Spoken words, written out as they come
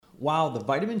While the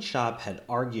Vitamin Shoppe had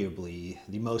arguably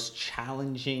the most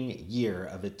challenging year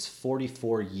of its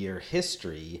 44-year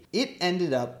history, it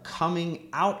ended up coming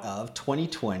out of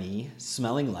 2020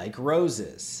 smelling like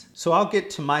roses. So I'll get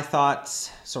to my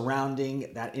thoughts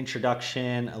surrounding that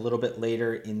introduction a little bit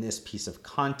later in this piece of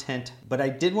content, but I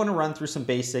did want to run through some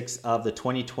basics of the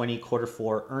 2020 quarter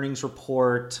four earnings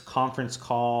report, conference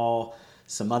call,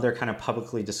 some other kind of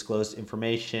publicly disclosed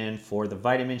information for the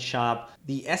Vitamin Shoppe.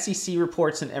 The SEC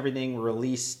reports and everything were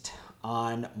released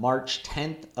on March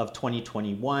 10th of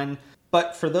 2021.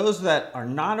 But for those that are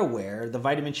not aware, the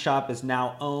Vitamin Shoppe is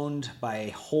now owned by a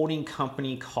holding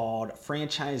company called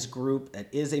Franchise Group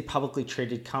that is a publicly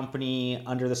traded company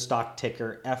under the stock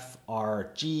ticker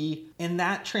FRG. And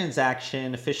that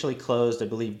transaction officially closed, I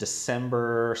believe,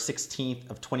 December 16th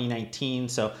of 2019.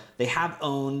 So they have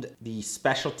owned the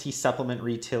specialty supplement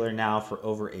retailer now for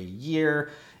over a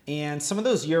year. And some of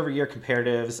those year-over-year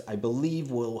comparatives, I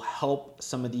believe, will help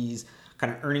some of these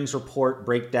kind of earnings report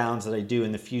breakdowns that I do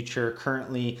in the future.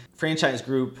 Currently, Franchise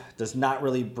Group does not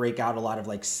really break out a lot of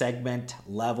like segment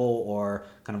level or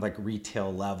kind of like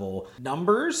retail level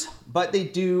numbers, but they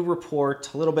do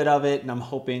report a little bit of it, and I'm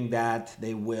hoping that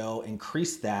they will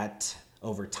increase that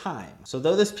over time. So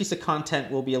though this piece of content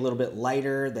will be a little bit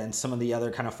lighter than some of the other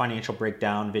kind of financial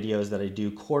breakdown videos that I do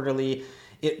quarterly,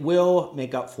 it will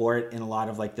make up for it in a lot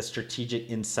of like the strategic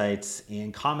insights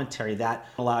and commentary that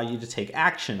allow you to take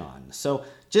action on. So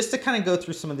just to kind of go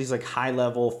through some of these like high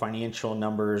level financial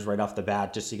numbers right off the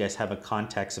bat, just so you guys have a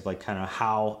context of like kind of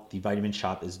how the Vitamin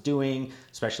Shoppe is doing,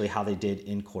 especially how they did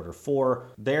in quarter four.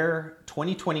 Their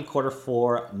 2020 quarter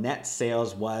four net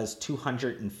sales was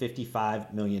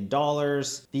 $255 million.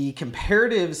 The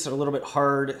comparatives are a little bit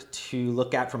hard to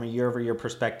look at from a year over year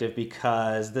perspective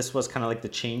because this was kind of like the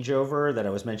changeover that I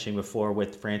was mentioning before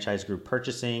with Franchise Group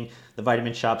purchasing the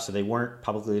Vitamin Shoppe, so they weren't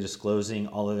publicly disclosing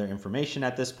all of their information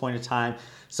at this point in time.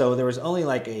 So there was only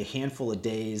like a handful of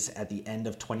days at the end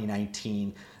of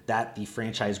 2019 that the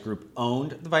Franchise Group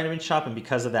owned the Vitamin Shoppe, and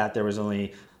because of that, there was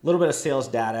only a little bit of sales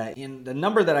data. And the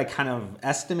number that I kind of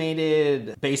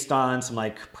estimated based on some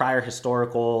like prior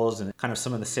historicals and kind of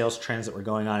some of the sales trends that were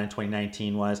going on in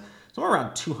 2019 was somewhere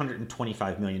around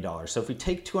 $225 million. So if we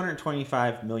take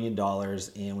 $225 million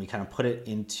and we kind of put it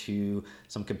into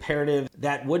some comparative,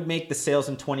 that would make the sales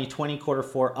in 2020 quarter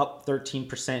four up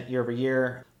 13% year over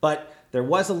year. But there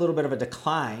was a little bit of a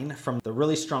decline from the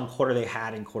really strong quarter they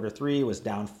had in quarter three. It was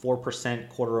down 4%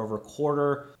 quarter over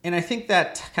quarter. And I think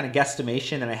that kind of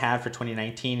guesstimation that I had for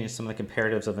 2019 and some of the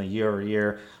comparatives of the year over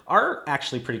year are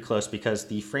actually pretty close because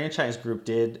the Franchise Group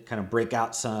did kind of break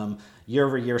out some year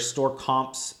over year store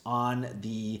comps on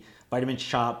the Vitamin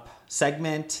Shoppe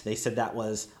segment. They said that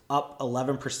was up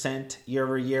 11% year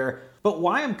over year. But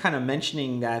why I'm kind of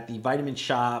mentioning that the Vitamin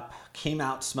Shoppe came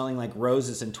out smelling like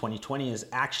roses in 2020 is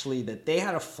actually that they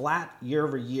had a flat year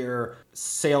over year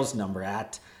sales number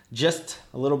at just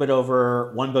a little bit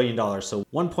over $1 billion. So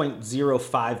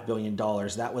 $1.05 billion.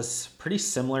 That was pretty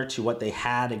similar to what they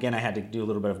had. Again, I had to do a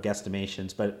little bit of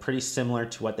guesstimations, but pretty similar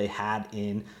to what they had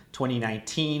in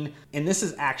 2019. And this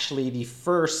is actually the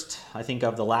first, I think,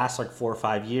 of the last like 4 or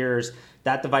 5 years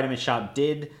that the Vitamin Shoppe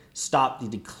did stop the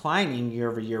declining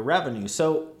year-over-year revenue.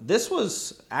 So this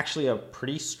was actually a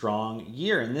pretty strong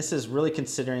year, and this is really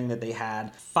considering that they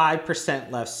had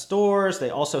 5% less stores. They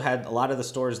also had a lot of the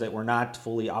stores that were not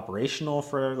fully operational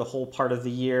for the whole part of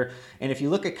the year. And if you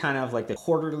look at kind of like the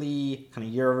quarterly kind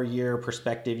of year-over-year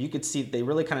perspective, you could see that they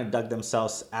really kind of dug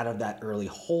themselves out of that early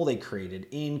hole they created.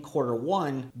 In quarter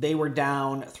one, they were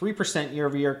down 3%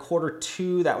 year-over-year. Quarter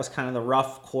two, that was kind of the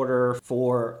rough quarter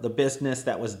for the business.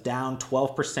 That was down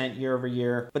 12% year over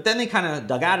year. But then they kind of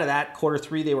dug out of that. Quarter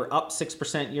three, they were up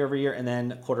 6% year over year. And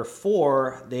then quarter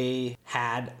four, they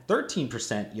had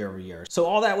 13% year over year. So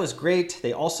all that was great.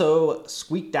 They also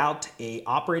squeaked out a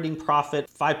operating profit,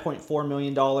 $5.4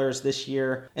 million this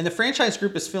year. And the Franchise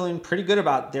Group is feeling pretty good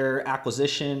about their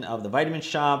acquisition of the Vitamin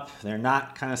Shoppe. They're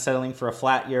not kind of settling for a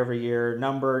flat year over year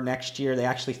number next year. They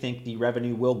actually think the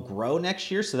revenue will grow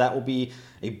next year. So that will be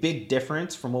a big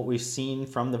difference from what we've seen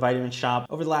from the Vitamin Shoppe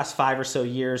over the last 5 or so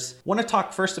years. I want to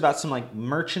talk first about some like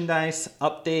merchandise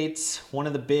updates. One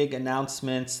of the big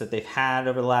announcements that they've had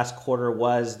over the last quarter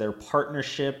was their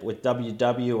partnership with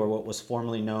WW, or what was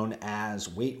formerly known as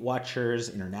Weight Watchers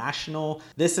International.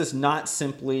 This is not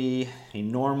simply a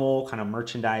normal kind of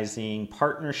merchandising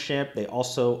partnership. They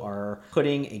also are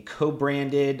putting a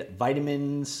co-branded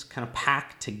vitamins kind of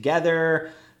pack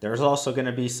together. There's also going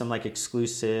to be some like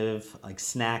exclusive like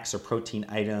snacks or protein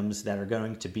items that are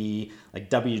going to be like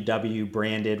WW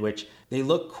branded, which They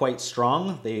look quite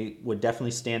strong. They would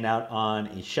definitely stand out on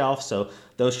a shelf, so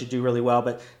those should do really well.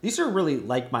 But these are really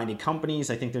like-minded companies.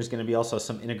 I think there's going to be also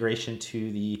some integration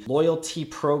to the loyalty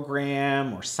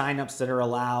program or signups that are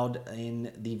allowed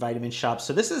in the Vitamin Shoppe.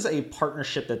 So this is a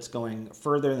partnership that's going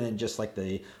further than just like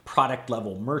the product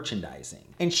level merchandising,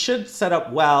 and should set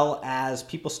up well as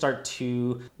people start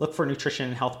to look for nutrition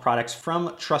and health products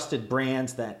from trusted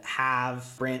brands that have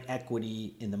brand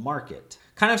equity in the market.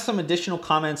 Kind of some additional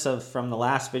comments from the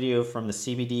last video from the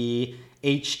CBD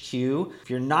HQ. If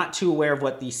you're not too aware of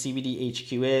what the CBD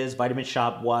HQ is, Vitamin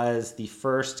Shoppe was the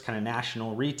first kind of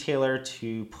national retailer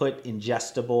to put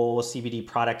ingestible CBD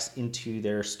products into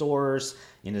their stores,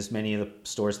 in as many of the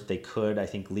stores that they could, I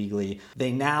think legally.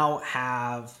 They now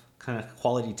have kind of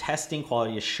quality testing,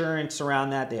 quality assurance around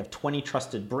that. They have 20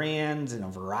 trusted brands in a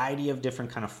variety of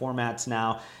different kind of formats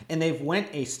now. And they've went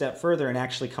a step further and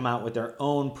actually come out with their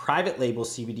own private label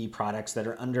CBD products that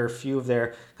are under a few of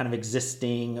their kind of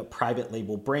existing private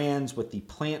label brands, with the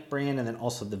Plant brand and then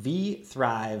also the V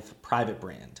Thrive private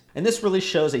brand. And this really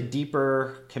shows a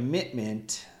deeper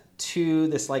commitment to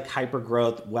this like hyper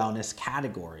growth wellness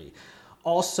category.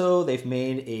 Also, they've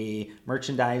made a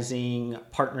merchandising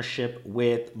partnership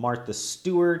with Martha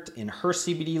Stewart in her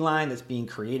CBD line that's being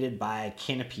created by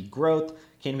Canopy Growth.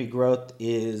 Canopy Growth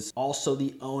is also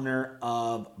the owner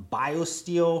of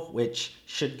BioSteel, which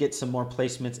should get some more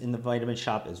placements in the Vitamin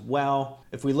Shoppe as well.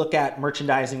 If we look at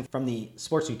merchandising from the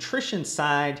sports nutrition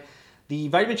side, the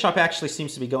Vitamin Shoppe actually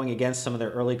seems to be going against some of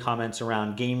their early comments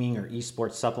around gaming or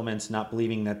esports supplements, not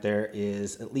believing that there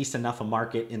is at least enough a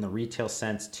market in the retail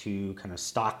sense to kind of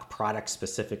stock products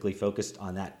specifically focused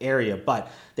on that area. But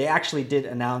they actually did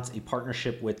announce a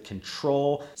partnership with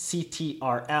Control,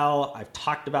 CTRL. I've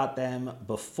talked about them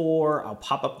before. I'll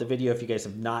pop up the video if you guys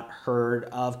have not heard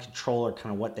of Control or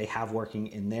kind of what they have working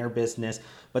in their business.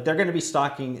 But they're going to be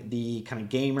stocking the kind of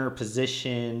gamer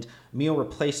positioned meal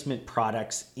replacement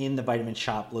products in the Vitamin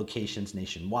Shoppe locations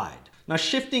nationwide. Now,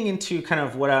 shifting into kind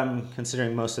of what I'm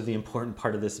considering most of the important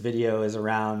part of this video is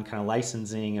around kind of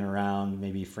licensing and around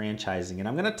maybe franchising. And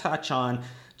I'm going to touch on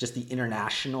just the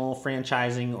international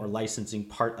franchising or licensing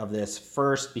part of this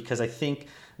first, because I think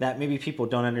that maybe people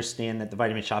don't understand that the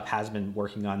Vitamin Shoppe has been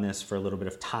working on this for a little bit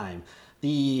of time.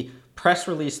 The press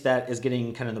release that is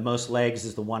getting kind of the most legs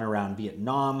is the one around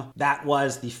Vietnam. That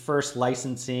was the first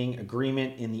licensing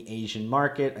agreement in the Asian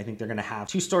market. I think they're going to have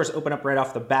 2 stores open up right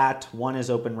off the bat. One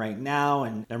is open right now,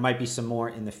 and there might be some more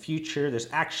in the future. There's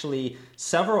actually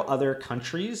several other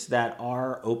countries that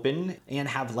are open and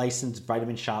have licensed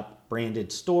Vitamin Shoppe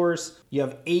branded stores. You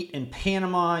have 8 in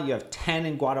Panama, you have 10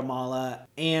 in Guatemala,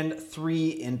 and 3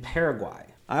 in Paraguay.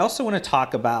 I also want to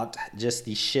talk about just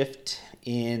the shift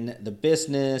in the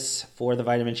business for the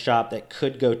Vitamin Shoppe that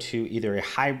could go to either a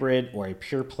hybrid or a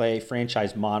pure play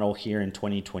franchise model here in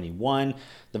 2021.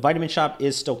 The Vitamin Shoppe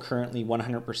is still currently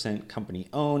 100% company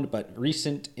owned, but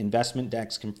recent investment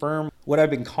decks confirm what I've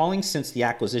been calling since the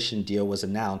acquisition deal was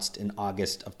announced in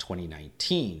August of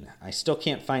 2019. I still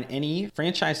can't find any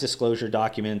franchise disclosure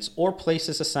documents or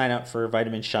places to sign up for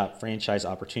Vitamin Shoppe franchise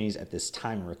opportunities at this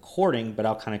time of recording, but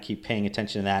I'll kind of keep paying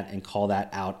attention to that and call that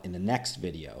out in the next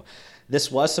video. This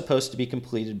was supposed to be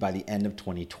completed by the end of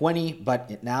 2020, but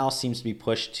it now seems to be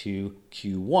pushed to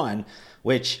Q1,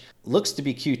 which looks to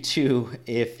be Q2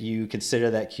 if you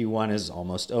consider that Q1 is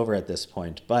almost over at this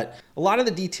point. But a lot of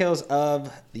the details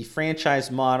of the franchise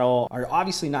model are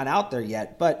obviously not out there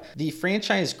yet, but the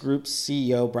franchise group's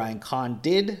CEO, Brian Kahn,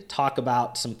 did talk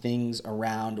about some things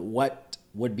around what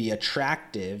would be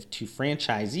attractive to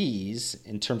franchisees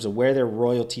in terms of where their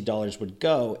royalty dollars would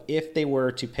go if they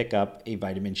were to pick up a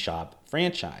Vitamin Shoppe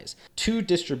franchise. 2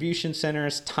 distribution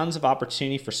centers, tons of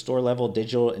opportunity for store-level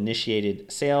digital initiated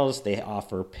sales. They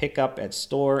offer pickup at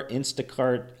store,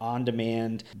 Instacart,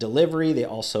 on-demand delivery. They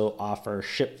also offer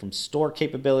ship from store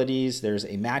capabilities. There's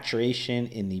a maturation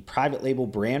in the private label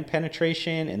brand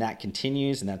penetration, and that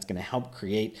continues, and that's going to help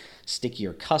create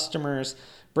stickier customers.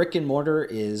 Brick and mortar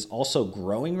is also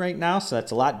growing right now, so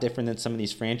that's a lot different than some of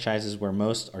these franchises where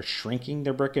most are shrinking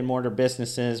their brick and mortar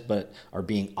businesses but are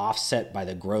being offset by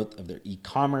the growth of their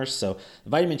e-commerce. So the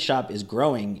Vitamin Shoppe is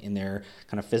growing in their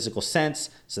kind of physical sense,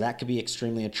 so that could be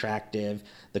extremely attractive.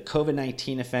 The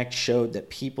COVID-19 effect showed that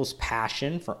people's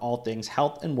passion for all things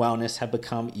health and wellness have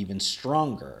become even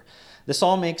stronger. This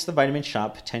all makes the Vitamin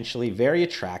Shoppe potentially very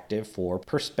attractive for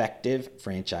prospective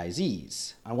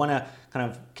franchisees. I want to kind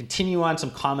of continue on some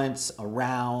comments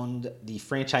around the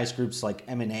franchise groups like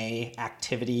M&A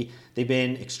activity. They've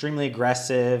been extremely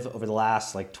aggressive over the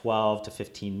last 12 to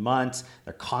 15 months.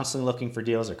 They're constantly looking for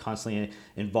deals. They're constantly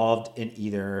involved in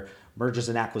either mergers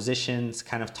and acquisitions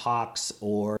kind of talks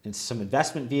or in some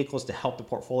investment vehicles to help the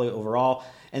portfolio overall.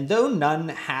 And though none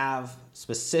have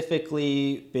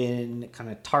specifically been kind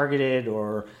of targeted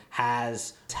or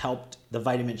has helped the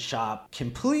Vitamin Shoppe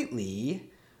completely,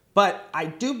 but I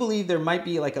do believe there might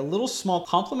be like a little small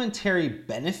complementary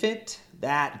benefit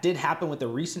that did happen with the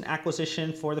recent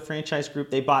acquisition for the franchise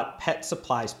group. They bought Pet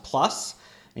Supplies Plus,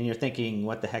 and you're thinking,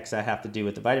 what the heck does that have to do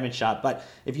with the Vitamin Shoppe? But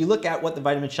if you look at what the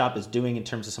Vitamin Shoppe is doing in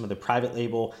terms of some of the private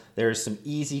label, there's some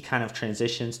easy kind of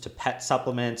transitions to pet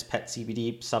supplements, pet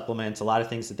CBD supplements, a lot of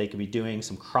things that they could be doing,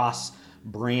 some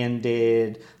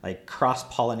cross-branded, like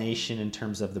cross-pollination in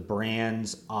terms of the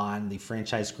brands on the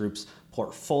franchise group's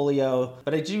portfolio.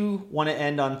 But I do want to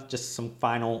end on just some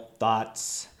final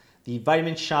thoughts. The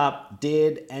Vitamin Shoppe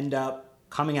did end up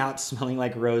coming out smelling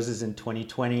like roses in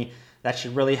 2020. That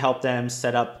should really help them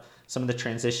set up some of the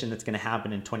transition that's going to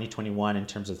happen in 2021 in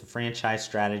terms of the franchise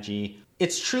strategy.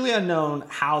 It's truly unknown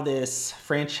how this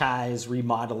franchise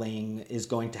remodeling is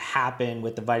going to happen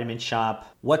with the Vitamin Shoppe,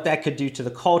 what that could do to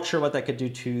the culture, what that could do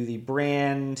to the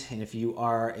brand. And if you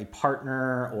are a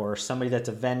partner or somebody that's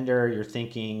a vendor, you're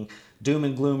thinking doom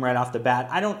and gloom right off the bat.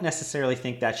 I don't necessarily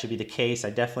think that should be the case.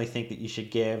 I definitely think that you should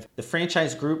give the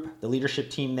franchise group, the leadership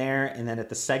team there, and then at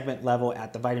the segment level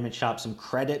at the Vitamin Shoppe some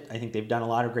credit. I think they've done a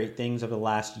lot of great things over the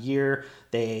last year.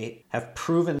 They have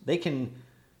proven they can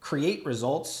create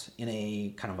results in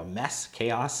a kind of a mess,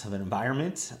 chaos of an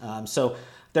environment. So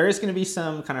there is going to be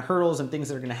some kind of hurdles and things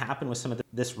that are going to happen with some of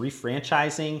this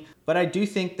refranchising, but I do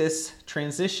think this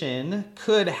transition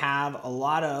could have a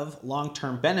lot of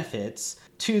long-term benefits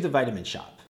to the Vitamin Shoppe.